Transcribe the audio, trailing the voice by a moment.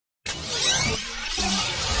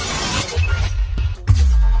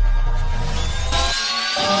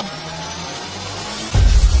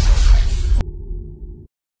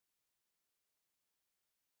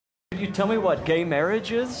you tell me what gay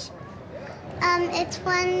marriage is? It's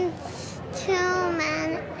when two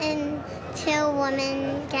men and two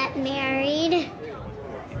women get married.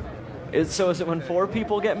 So is it when four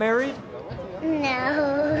people get married?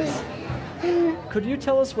 No. Could you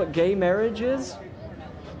tell us what gay marriage is?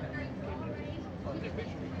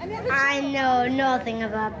 I know nothing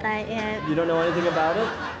about that yet. You don't know anything about it?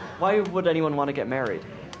 Why would anyone want to get married?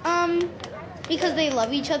 Because they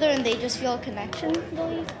love each other and they just feel a connection, I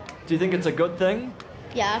believe. Do you think it's a good thing?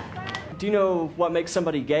 Yeah. Do you know what makes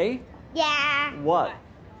somebody gay? Yeah. What?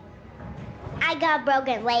 I got a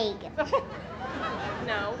broken leg.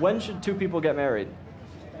 No. When should two people get married?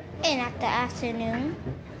 In the afternoon.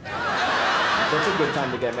 That's a good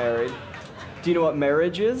time to get married. Do you know what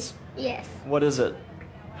marriage is? Yes. What is it?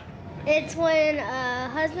 It's when a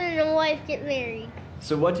husband and a wife get married.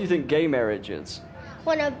 So what do you think gay marriage is?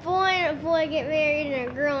 When a boy and a boy get married and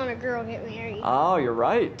a girl get married. Oh, you're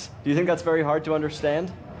right. Do you think that's very hard to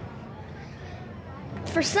understand?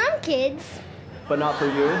 For some kids. But not for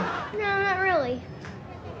you? No, not really.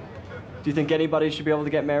 Do you think anybody should be able to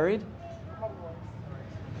get married?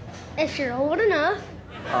 If you're old enough.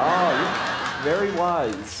 Oh, you're very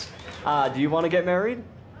wise. Do you want to get married?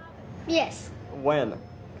 Yes. When?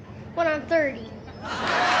 When I'm 30.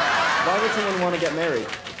 Why would someone want to get married?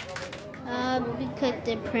 Because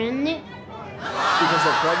they're pregnant. Because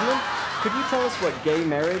they're pregnant? Could you tell us what gay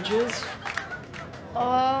marriage is?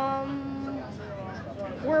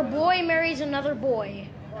 Where a boy marries another boy.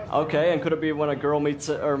 Okay, and could it be when a girl meets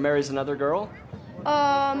or marries another girl?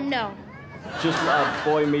 No. Just a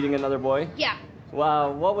boy meeting another boy? Yeah.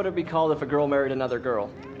 Wow, what would it be called if a girl married another girl?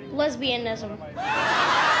 Lesbianism.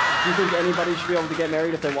 Do you think anybody should be able to get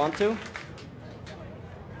married if they want to?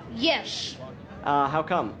 Yes. How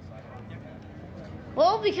come?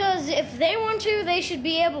 Well, because if they want to, they should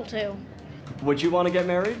be able to. Would you want to get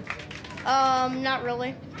married? Not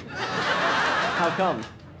really. How come?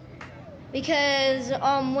 Because,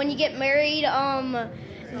 when you get married,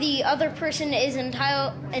 the other person is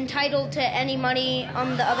entitled to any money,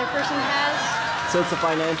 the other person has. So it's a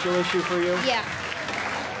financial issue for you? Yeah.